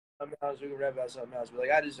something else. We can rap about something else. But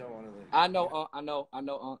like, I just don't want to. Like, I know,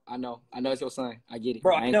 I know it's your son. I get it,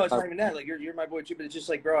 bro. I know it's not even that. Like, you're my boy too, but it's just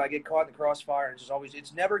like, bro, I get caught in the crossfire, and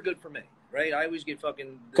it's never good for me, right? I always get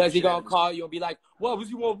fucking. Because he gonna call you and be like, "What was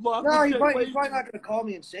you want block?" No, he's probably not gonna call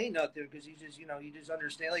me and say nothing because he just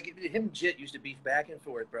understand. Like him and Jit used to beef back and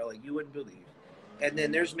forth, bro. Like you wouldn't believe. And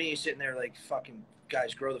then there's me sitting there like, fucking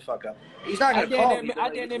guys, grow the fuck up. He's not gonna call me. I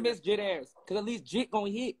didn't miss Jit ass because at least Jit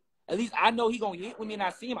gonna hit. At least I know he gonna hit with me and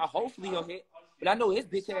I see him. Hopefully he'll hit. But I know his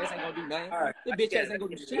bitch ass ain't gonna do nothing. All right, his bitch ass ain't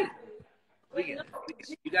gonna do shit.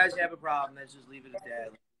 You guys have a problem. Let's just leave it at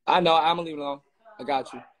that. I know. I'm gonna leave it alone. I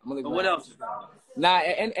got you. I'm gonna leave it alone. What else is wrong? Nah,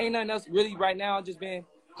 and ain't nothing else really right now. I've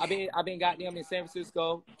been goddamn in San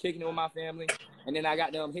Francisco kicking it with my family, and then I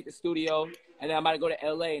got them hit the studio, and then I'm about to go to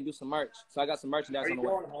LA and do some merch. So I got some merchandise on the way.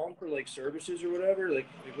 Are you going home for like services or whatever? Like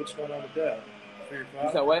what's going on with that? For your father?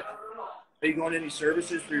 You said what? Are you going to any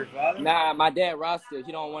services for your father? Nah, my dad rostered.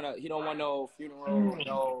 He don't want no funeral,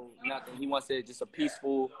 no nothing. He wants it just a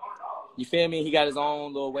peaceful. You feel me? He got his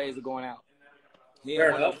own little ways of going out. He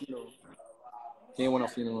ain't want no funeral. He ain't want no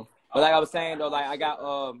funeral. But like I was saying though, like I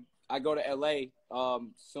go to LA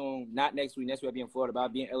soon. Not next week. Next week I'll be in Florida, but I'll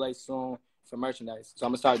be in LA soon for merchandise. So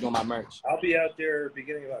I'm gonna start doing my merch. I'll be out there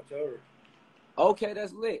beginning of October. Okay,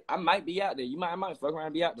 that's lit. I might be out there. I might fuck around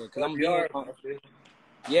and be out there because I'm gonna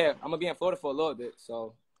be in Florida for a little bit,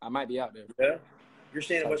 so I might be out there. Yeah, you're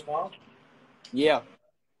staying in West Palm? Yeah,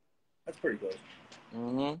 that's pretty close.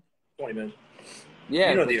 20 minutes.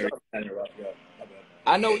 Yeah, you know the area.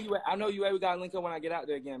 I know where you at. I know you at. We gotta link up when I get out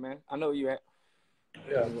there again, man. I know where you at.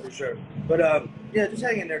 Yeah, for sure. But yeah, just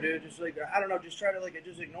hang in there, dude. Just like I don't know, just try to like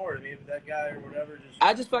just ignore it. I mean, if that guy or whatever.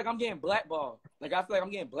 I just feel like I'm getting blackballed. Like I feel like I'm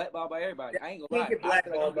getting blackballed by everybody. I ain't gonna lie. Get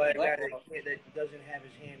blackballed by a guy that doesn't have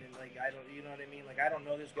his hand in. Like I don't, you know what I mean? Like I don't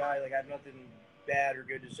know this guy. Like I have nothing bad or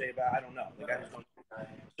good to say about. I don't know. Like I just don't.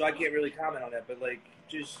 So I can't really comment on that. But like,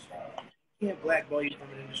 just you can't blackball you from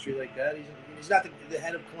an industry like that. He's not the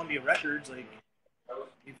head of Columbia Records. Like,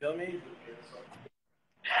 you feel me?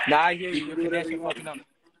 Nah, I hear you. Your connection fucking up.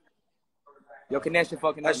 Your connection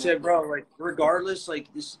fucking up. I said, bro, like, regardless,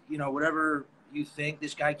 like, this, you know, whatever you think,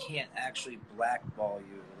 this guy can't actually blackball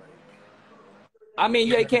you. Like, I mean,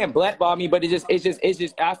 yeah, he can't blackball me, but it's just.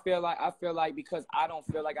 I feel like because I don't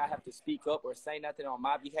feel like I have to speak up or say nothing on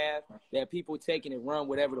my behalf, that people taking and run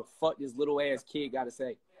whatever the fuck this little ass kid got to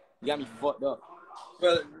say. You got me fucked up.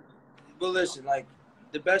 Well, listen, like,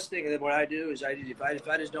 the best thing that what I do is if I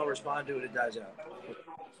just don't respond to it, it dies out.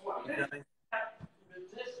 You know what I mean?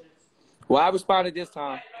 Well, I responded this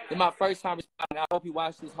time. It's my first time responding. I hope you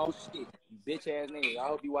watch this whole shit, you bitch ass nigga. I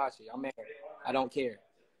hope you watch it. I'm mad. I don't care.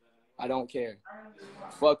 I don't care.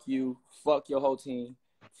 Fuck you. Fuck your whole team.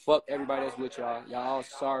 Fuck everybody that's with y'all. Y'all all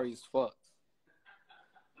sorry as fuck.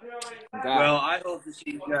 God. Well, I hope to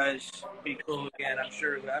see you guys be cool again. I'm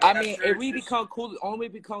sure. I mean, if we become cool, the only way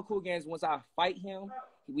we become cool again is once I fight him.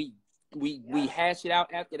 We hash it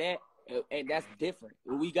out after that, and that's different.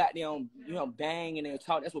 We got them, bang and then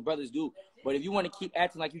talk. That's what brothers do. But if you want to keep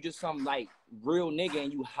acting like you just some like real nigga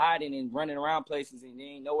and you hiding and running around places and you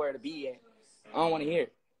ain't nowhere to be at, I don't want to hear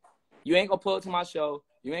it. You ain't gonna pull up to my show.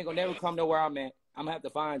 You ain't gonna never come to where I'm at. I'm gonna have to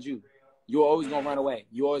find you. You're always gonna run away.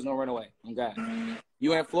 You always gonna run away. Oh God.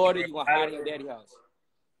 You in Florida, you gonna hide in your daddy's house.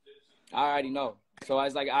 I already know. So I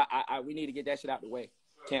was like, we need to get that shit out the way.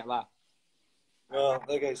 Can't lie. Well,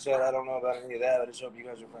 like I said, I don't know about any of that. I just hope you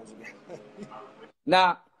guys are friends again.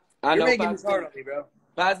 Nah, I know. You're making this hard on me, bro.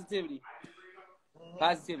 Positivity.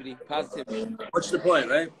 What's the point,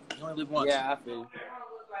 right? You only live once. Yeah, I feel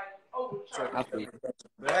you.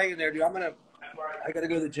 But hang in there, dude. I gotta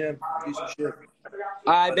go to the gym, do some shit.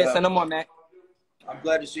 All right, bet. Send them on, Mac. I'm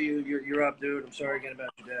glad to see you. You're up, dude. I'm sorry again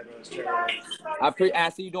about your dad, bro. It's terrible. I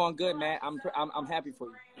see you doing good, man. I'm happy for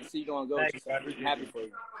you. I see you doing good. Thanks, I'm happy for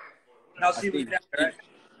you. And I'll see you later, all right?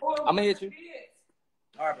 I'm gonna hit you.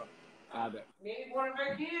 All right, bro. I bet. Maybe one of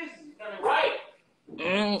my kids is gonna write.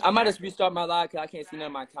 I might just restart my live because I can't see none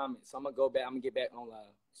of my comments. So I'm gonna go back. I'm gonna get back on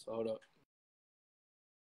live. So hold up.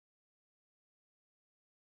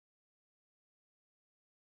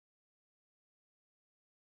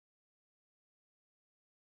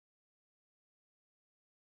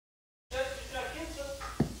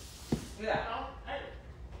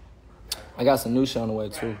 I got some new shit on the way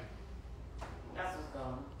too. That's what's going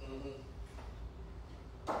on.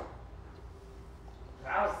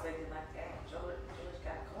 I was thinking like that. George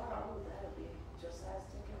got caught. Oh, that'll be just as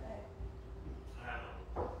thinking that.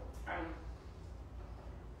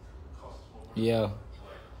 Yeah.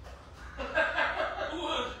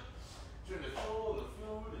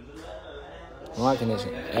 My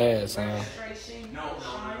connection ass, man.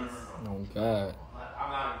 Oh God.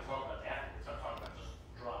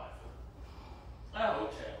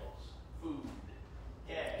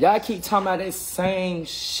 Y'all keep talking about that same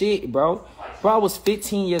shit, bro. Bro, I was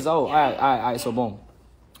 15 years old. All right, so boom.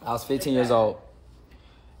 I was 15 years old.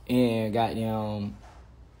 And goddamn,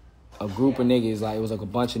 a group of niggas, like, it was like a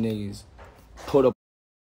bunch of niggas, put up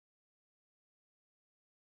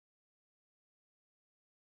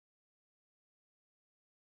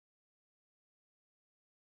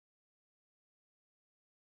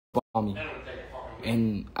on me.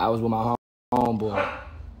 And I was with my homeboy.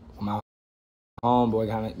 My homeboy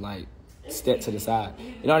kind of, like, stepped to the side.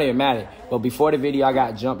 It don't even matter. But before the video, I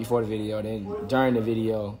got jumped before the video. Then during the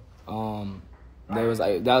video, they was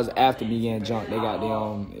like, that was after me getting jumped. They got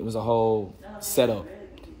them, it was a whole setup.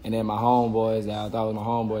 And then my homeboys, that I thought was my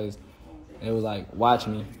homeboys, it was like, watch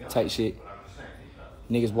me type shit.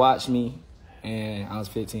 Niggas watched me, and I was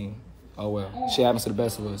 15. Oh well, shit happens to the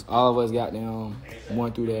best of us. All of us got them,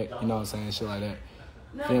 went through that, you know what I'm saying, shit like that.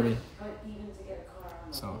 Feel me?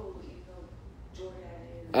 So,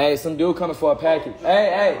 hey, some dude coming for a package.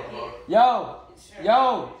 Hey, yo,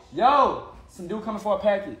 some dude coming for a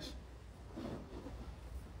package.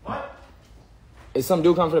 What? It's some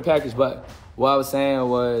dude coming for the package, but what I was saying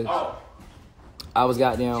was, I was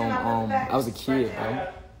goddamn, I was a kid, bro.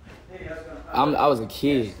 I was a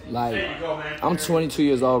kid. Like, I'm 22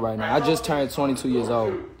 years old right now. I just turned 22 years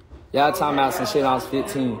old. Y'all talking about some shit when I was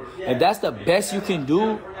 15. If that's the best you can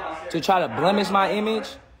do to try to blemish my image,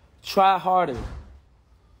 try harder.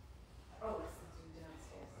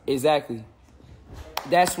 Exactly.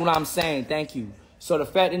 That's what I'm saying. Thank you. So the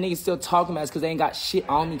fact that niggas still talking about it is because they ain't got shit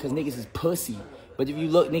on me because niggas is pussy. But if you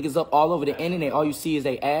look niggas up all over the internet, all you see is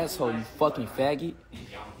they asshole, you fucking faggot. You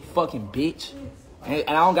fucking bitch. And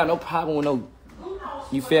I don't got no problem with no,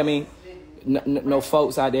 you feel me? No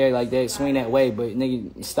folks out there like that swing that way, but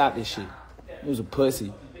nigga, stop this shit. It was a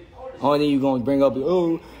pussy. Only thing you gonna bring up is,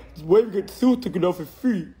 oh, this way we get the suit taken off his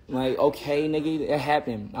feet. Like, okay, nigga, it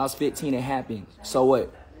happened. I was 15, it happened. So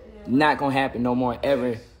what? Not gonna happen no more,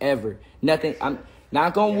 ever. Nothing, I'm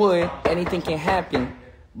not gonna wood, anything can happen,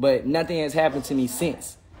 but nothing has happened to me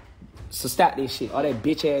since. So stop this shit, all that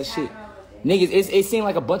bitch ass shit. Niggas, it seemed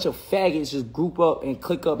like a bunch of faggots just group up and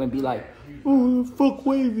click up and be like, oh, fuck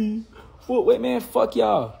Wavy. Wait, man, fuck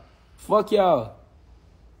y'all. Fuck y'all.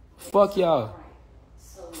 Fuck y'all.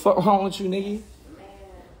 Fuck wrong with you, nigga?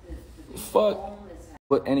 Fuck.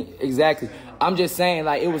 But exactly. I'm just saying,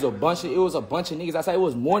 like, it was a bunch of niggas. I said it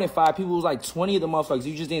was more than 5 people. It was like 20 of the motherfuckers.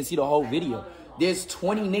 You just didn't see the whole video. There's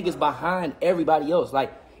 20 niggas behind everybody else.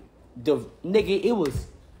 Like, the nigga, it was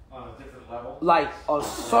like a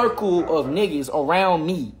circle of niggas around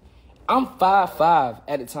me. I'm 5'5"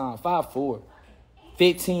 at the time, 5'4",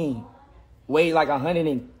 15, weighed like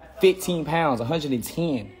 115 pounds,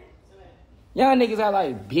 110. Y'all niggas are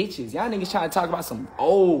like bitches. Y'all niggas trying to talk about some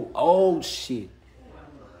old shit.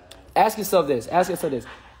 Ask yourself this.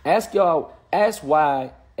 Ask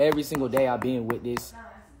why every single day I've been with this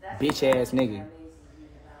bitch ass nigga.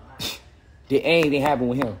 Did anything happen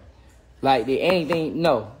with him? Like, did anything?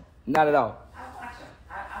 No, not at all.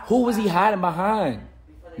 Who was he hiding behind?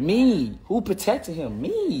 Me. Who protected him?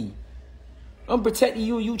 Me. I'm protecting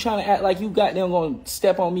you. You trying to act like you goddamn gonna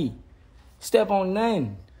step on me. Step on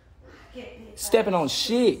nothing. Stepping on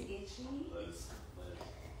shit.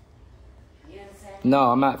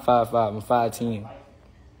 No, I'm not 5'5". I'm 5'10".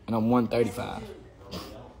 And I'm 135.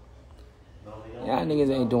 Y'all niggas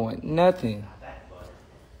ain't doing nothing.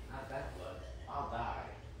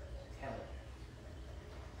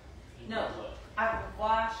 No, I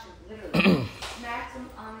watched literally smacked him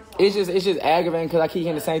on the It's just aggravating because I keep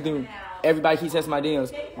hearing the same thing. Everybody keeps testing my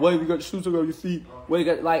DMs. Wait, we got the shoes on your feet.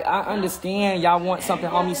 Wait, like, I understand y'all want something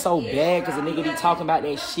on me so bad because a nigga be talking about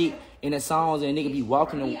that shit in the songs and a nigga be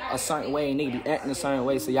walking a certain way and nigga be acting a certain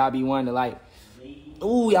way. So y'all be wanting to, like,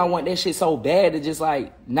 ooh, y'all want that shit so bad to just,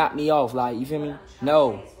 like, knock me off. Like, you feel me?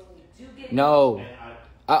 No.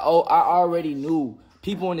 I already knew.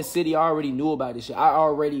 People in the city already knew about this shit. I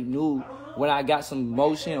already knew when I got some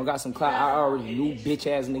motion or got some clout, I already knew bitch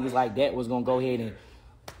ass niggas like that was gonna go ahead and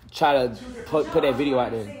try to put that video out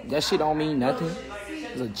there. That shit don't mean nothing.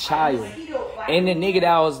 It was a child. And the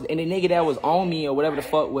nigga that was on me or whatever the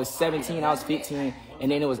fuck was 17, I was 15,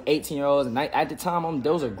 and then it was 18-year-olds. And at the time,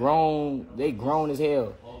 those are grown. They grown as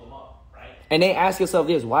hell. And they ask yourself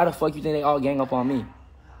this: why the fuck you think they all gang up on me?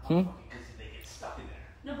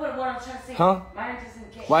 No, but what I'm trying to say, huh?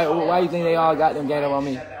 Why you think they all got them gang up on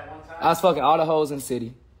me? I was fucking all the hoes in the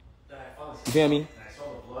city. You feel me?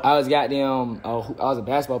 I was goddamn, I was a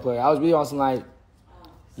basketball player. I was really on some, like,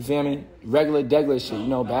 you feel me? Regular shit, you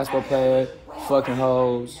know, basketball player, fucking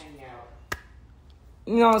hoes.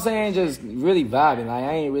 You know what I'm saying? Just really vibing. Like,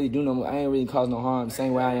 I ain't really cause no harm the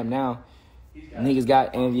same way I am now. niggas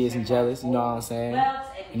got envious and jealous, you know what I'm saying?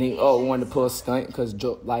 And they wanted to pull a stunt because,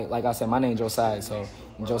 like I said, my name Josiah. So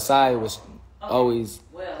Josiah was always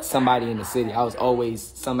somebody in the city. I was always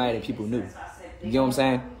somebody that people knew. You get what I'm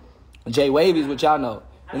saying? Jwavy is what y'all know.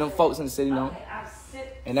 And them folks in the city know.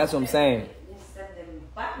 And that's what I'm saying.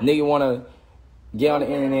 Nigga want to get on the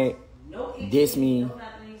internet, diss me,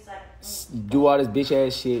 do all this bitch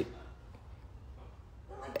ass shit,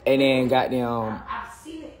 and then goddamn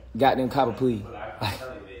cop a plea.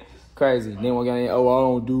 Crazy. Then we're gonna, oh, I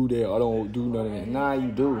don't do that. I don't do none of that. Nah,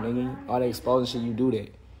 you do, nigga. All that exposing shit, you do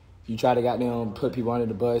that. You try to goddamn put people under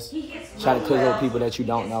the bus, try to cook up people that you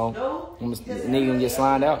don't know. Nigga gonna get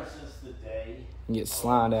slimed out. Get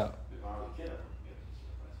slimed out.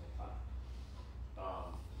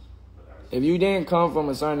 If you didn't come from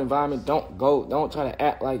a certain environment, don't try to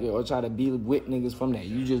act like it or try to be with niggas from that.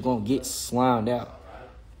 You just gonna get slimed out.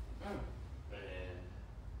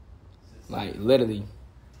 Like, literally.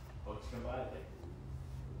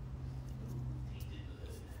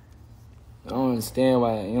 I don't understand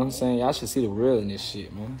why, you know what I'm saying? Y'all should see the real in this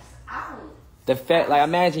shit, man. The fact, like,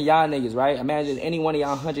 imagine y'all niggas, right? Imagine any one of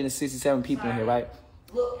y'all 167 people in here, right?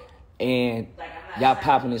 And y'all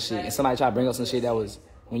popping this shit, and somebody try to bring up some shit that was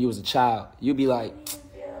when you was a child. You be like,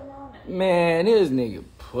 man, this nigga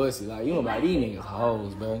pussy. Like, you know about these niggas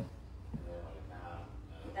hoes, bro.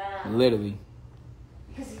 Literally.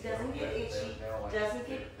 Because he doesn't get itchy, doesn't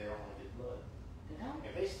get...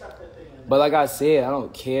 But like I said, I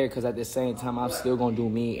don't care because at the same time, I'm still going to do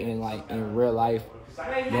me. And like in real life,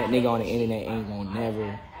 that nigga on the internet ain't going to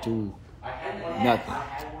never do nothing.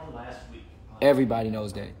 Everybody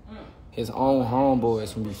knows that. His own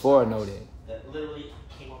homeboys from before know that.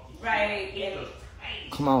 Right.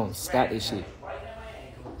 Come on, stop this shit.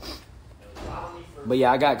 But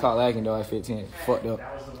yeah, I got caught lacking though at 15. Fucked up.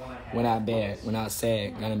 Went out bad. Went out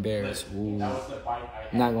sad. Got embarrassed. Ooh. Not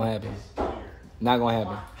going to happen. Not going to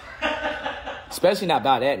happen. Especially not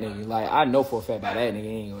by that nigga. Like, I know for a fact by that nigga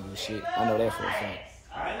ain't gonna do shit. I know that for a fact.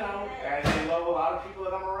 I know. And they love a lot of people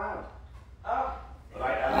that I'm around. Oh.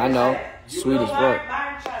 I know. Sweet as fuck.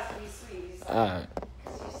 Mine tries to be sweet. Alright.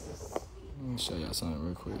 Let me show y'all something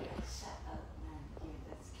real quick. Shut up, man. Yeah,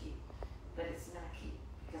 that's cute. But it's not cute.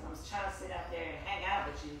 Because I'm trying to sit out there and hang out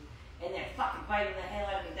with you. And they're fucking biting the hell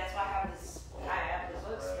out of me. That's why I have this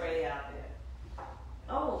look spray out there.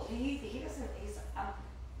 Oh, he doesn't, he's,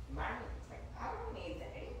 mine. I don't need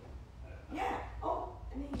that. Yeah. Oh,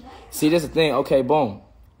 I mean, see, this is the thing. Okay, boom.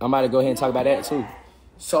 I'm about to go ahead and talk about that too.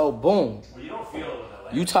 So, boom. Well, you don't feel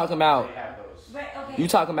you talking about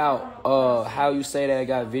how you say that I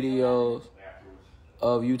got videos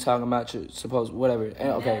of you talking about your supposed whatever.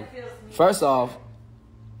 And okay, first off,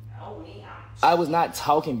 I was not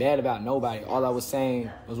talking bad about nobody. All I was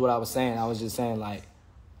saying was what I was saying. I was just saying like,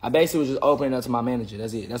 I basically was just opening up to my manager.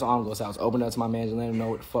 That's it. That's all I'm gonna say. I was opening up to my manager, letting him know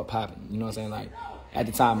what the fuck popping. You know what I'm saying? Like, at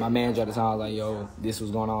the time, my manager at the time was like, yo, this was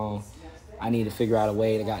going on. I need to figure out a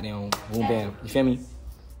way to goddamn boom bam. You feel me?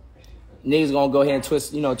 Niggas gonna go ahead and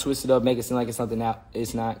twist it up, make it seem like it's something that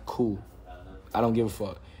it's not cool. I don't give a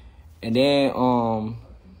fuck. And then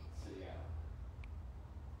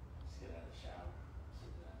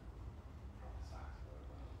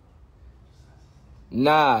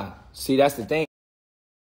nah. See, that's the thing.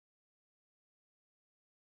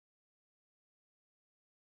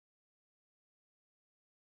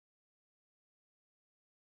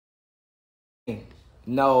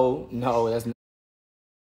 No, that's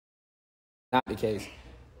not the case.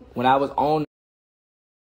 When I was on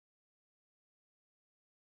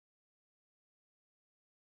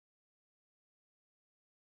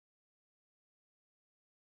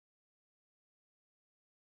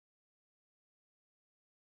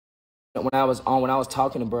when I was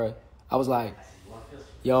talking to bruh, I was like,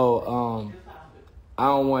 yo, I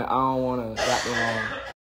don't want to goddamn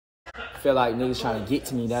feel like niggas trying to get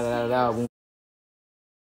to me, da.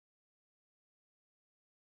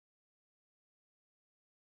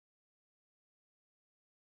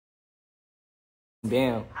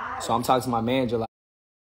 Bam. So I'm talking to my manager like,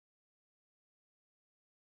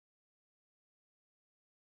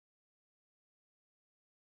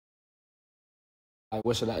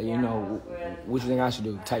 what should I, you know, what you think I should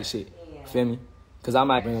do? Type shit. Feel me? Because I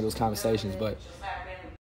might bring up those conversations, but